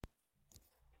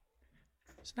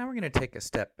So now we're going to take a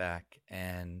step back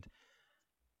and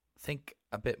think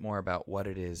a bit more about what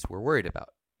it is we're worried about.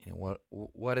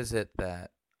 What is it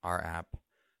that our app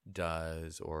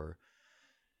does or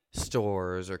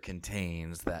stores or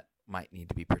contains that might need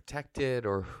to be protected,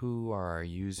 or who are our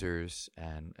users,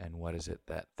 and what is it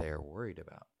that they're worried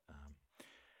about?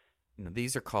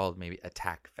 These are called maybe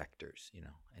attack vectors,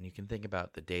 and you can think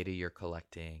about the data you're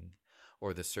collecting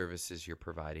or the services you're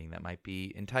providing that might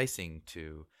be enticing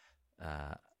to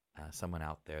someone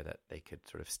out there that they could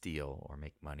sort of steal or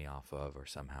make money off of, or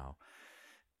somehow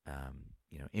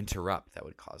interrupt that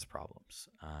would cause problems.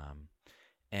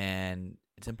 And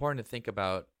it's important to think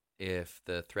about if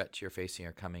the threats you're facing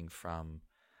are coming from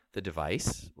the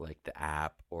device, like the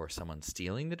app, or someone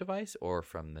stealing the device, or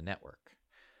from the network.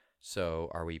 So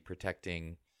are we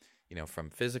protecting, from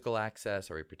physical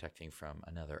access? Are we protecting from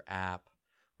another app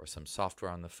or some software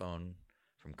on the phone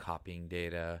from copying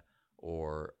data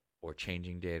or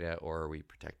changing data? Or are we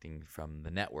protecting from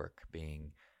the network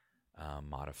being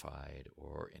modified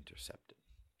or intercepted?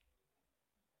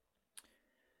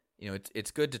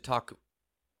 It's good to talk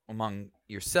among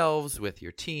yourselves, with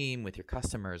your team, with your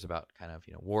customers, about kind of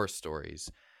war stories.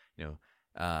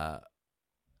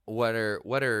 What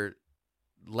are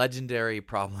legendary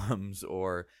problems,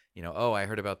 or I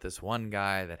heard about this one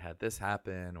guy that had this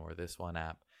happen, or this one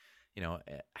app.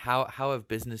 How have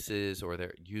businesses or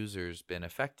their users been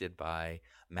affected by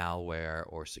malware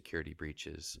or security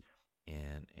breaches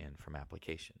in from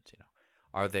applications?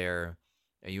 Are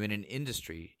you in an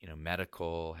industry,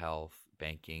 medical, health,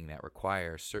 banking, that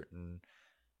require certain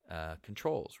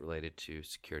controls related to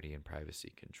security and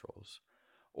privacy controls?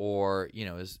 Or,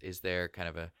 is there kind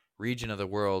of a region of the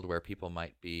world where people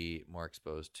might be more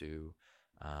exposed to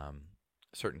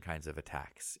certain kinds of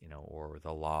attacks, or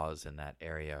the laws in that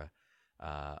area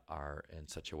are in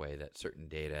such a way that certain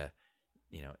data,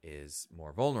 is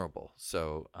more vulnerable.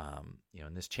 So,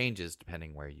 and this changes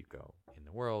depending where you go in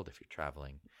the world, if you're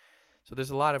traveling. So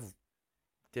there's a lot of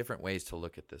different ways to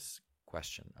look at this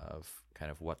question of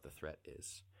kind of what the threat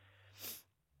is.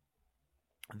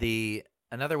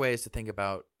 Another way is to think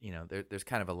about, there's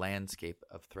kind of a landscape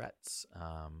of threats.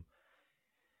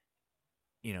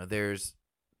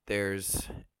 There's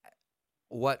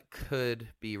what could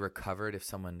be recovered if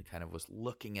someone kind of was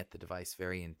looking at the device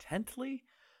very intently,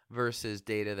 versus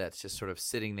data that's just sort of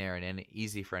sitting there and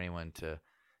easy for anyone to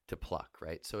pluck,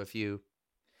 right? So if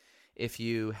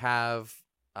you have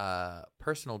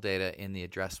personal data in the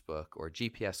address book, or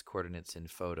GPS coordinates in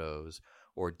photos,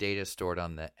 or data stored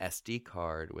on the SD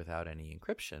card without any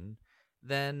encryption,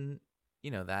 then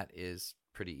that is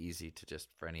pretty easy to just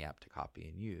for any app to copy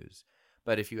and use.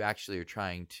 But if you actually are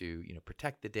trying to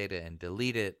protect the data and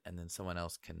delete it, and then someone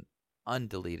else can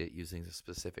undelete it using a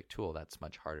specific tool, that's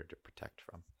much harder to protect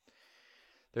from.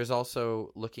 There's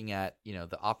also looking at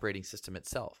the operating system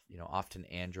itself. Often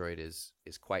Android is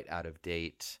quite out of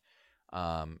date,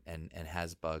 and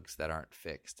has bugs that aren't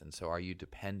fixed. And so are you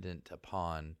dependent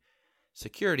upon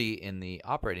security in the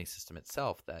operating system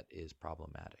itself that is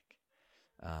problematic?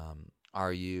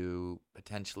 Are you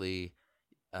potentially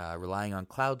relying on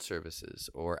cloud services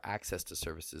or access to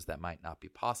services that might not be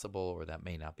possible or that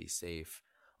may not be safe?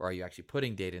 Or are you actually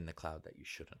putting data in the cloud that you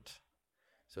shouldn't?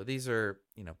 So these are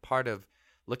part of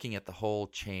looking at the whole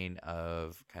chain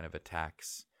of kind of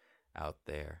attacks out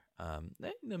there.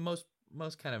 The most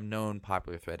kind of known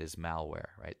popular threat is malware,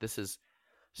 right? This is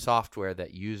software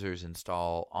that users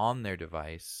install on their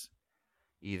device,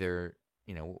 either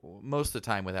most of the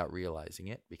time without realizing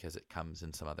it, because it comes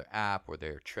in some other app or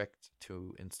they're tricked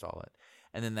to install it.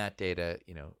 And then that data,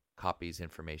 copies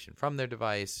information from their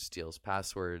device, steals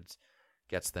passwords,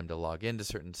 gets them to log into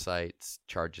certain sites,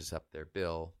 charges up their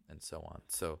bill, and so on.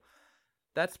 So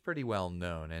that's pretty well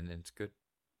known, and it's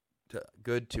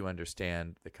good to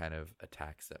understand the kind of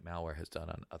attacks that malware has done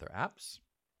on other apps.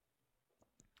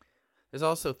 There's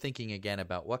also thinking again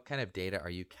about what kind of data are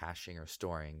you caching or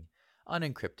storing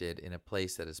unencrypted in a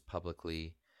place that is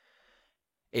publicly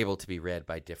able to be read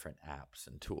by different apps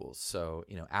and tools. So,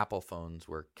 Apple phones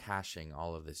were caching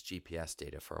all of this GPS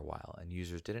data for a while, and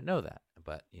users didn't know that.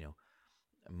 But,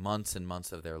 months and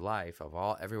months of their life,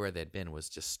 everywhere they'd been, was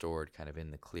just stored kind of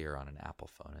in the clear on an Apple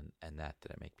phone, and that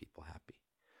didn't make people happy.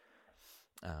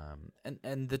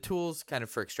 And the tools kind of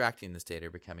for extracting this data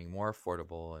are becoming more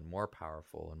affordable and more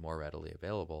powerful and more readily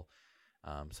available.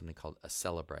 Something called a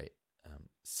Cellebrite,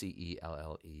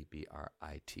 Cellebrite,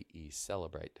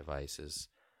 Cellebrite device is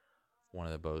one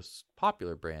of the most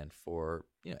popular brand for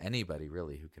anybody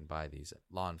really who can buy these.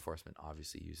 Law enforcement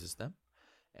obviously uses them,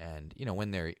 and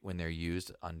when they're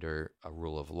used under a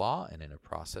rule of law and in a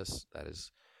process that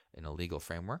is in a legal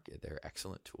framework, they're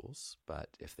excellent tools, but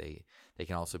if they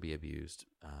can also be abused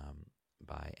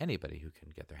by anybody who can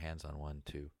get their hands on one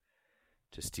to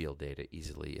steal data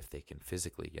easily if they can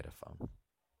physically get a phone.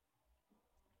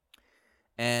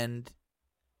 And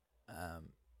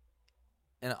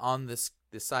on this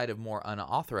side of more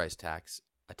unauthorized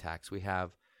attacks, we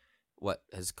have what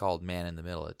is called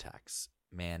man-in-the-middle attacks.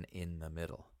 Man in the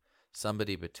middle.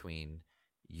 Somebody between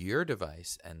your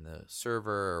device and the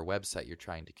server or website you're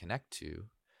trying to connect to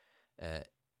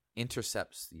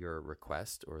intercepts your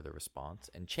request or the response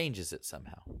and changes it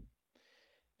somehow.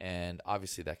 And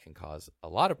obviously that can cause a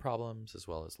lot of problems as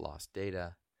well as lost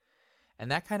data.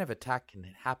 And that kind of attack can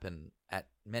happen at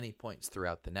many points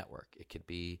throughout the network. It could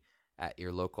be at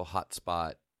your local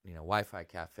hotspot, Wi-Fi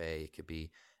cafe. It could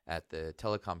be at the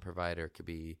telecom provider. It could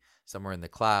be somewhere in the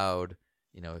cloud.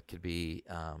 It could be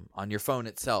on your phone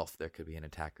itself. There could be an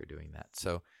attacker doing that.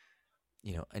 So,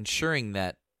 ensuring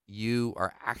that you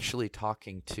are actually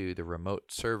talking to the remote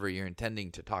server you're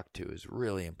intending to talk to is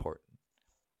really important.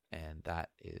 And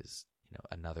that is,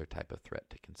 another type of threat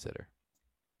to consider.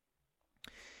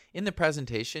 In the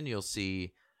presentation, you'll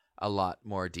see a lot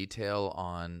more detail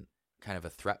on kind of a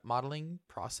threat modeling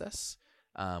process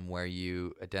where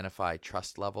you identify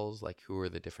trust levels, like who are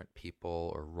the different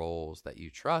people or roles that you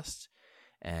trust,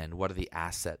 and what are the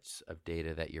assets of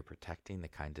data that you're protecting, the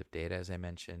kinds of data, as I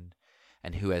mentioned,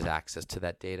 and who has access to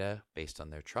that data based on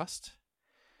their trust.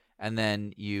 And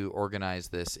then you organize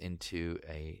this into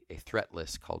a threat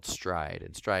list called STRIDE.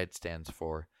 And STRIDE stands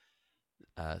for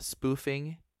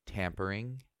spoofing,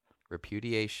 tampering,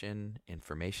 repudiation,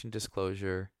 information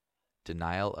disclosure,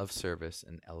 denial of service,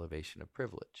 and elevation of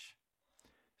privilege.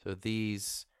 So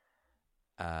these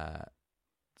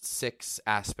 6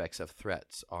 aspects of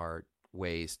threats are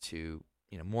ways to,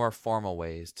 more formal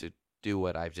ways to do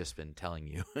what I've just been telling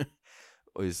you,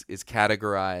 is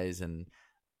categorize and,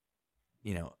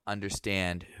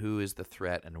 understand who is the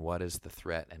threat and what is the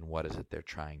threat and what is it they're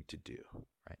trying to do,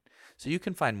 right? So you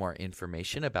can find more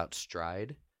information about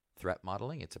STRIDE threat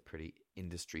modeling. It's a pretty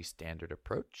industry standard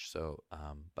approach, so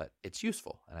but it's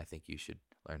useful, and I think you should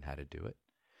learn how to do it.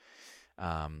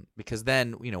 Because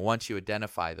then, once you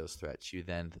identify those threats, you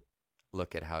then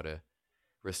look at how to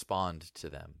respond to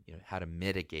them, how to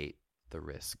mitigate the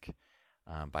risk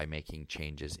by making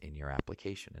changes in your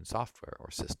application and software or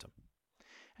system.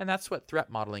 And that's what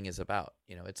threat modeling is about.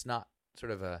 It's not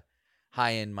sort of a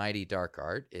high and mighty dark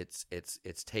art. It's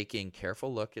taking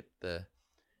careful look at the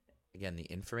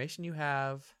information you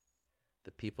have,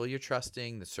 the people you're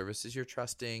trusting, the services you're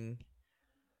trusting,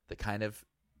 the kind of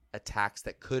attacks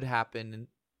that could happen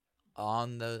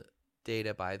on the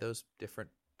data by those different,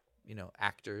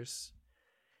 actors,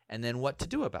 and then what to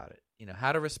do about it.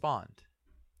 How to respond,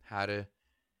 how to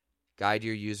guide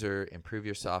your user, improve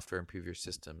your software, improve your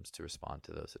systems to respond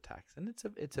to those attacks. And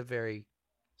it's a very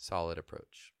solid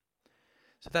approach.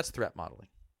 So that's threat modeling.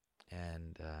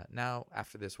 And now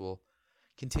after this, we'll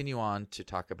continue on to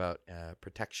talk about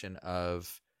protection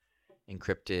of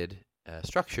encrypted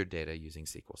structured data using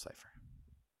SQL Cipher.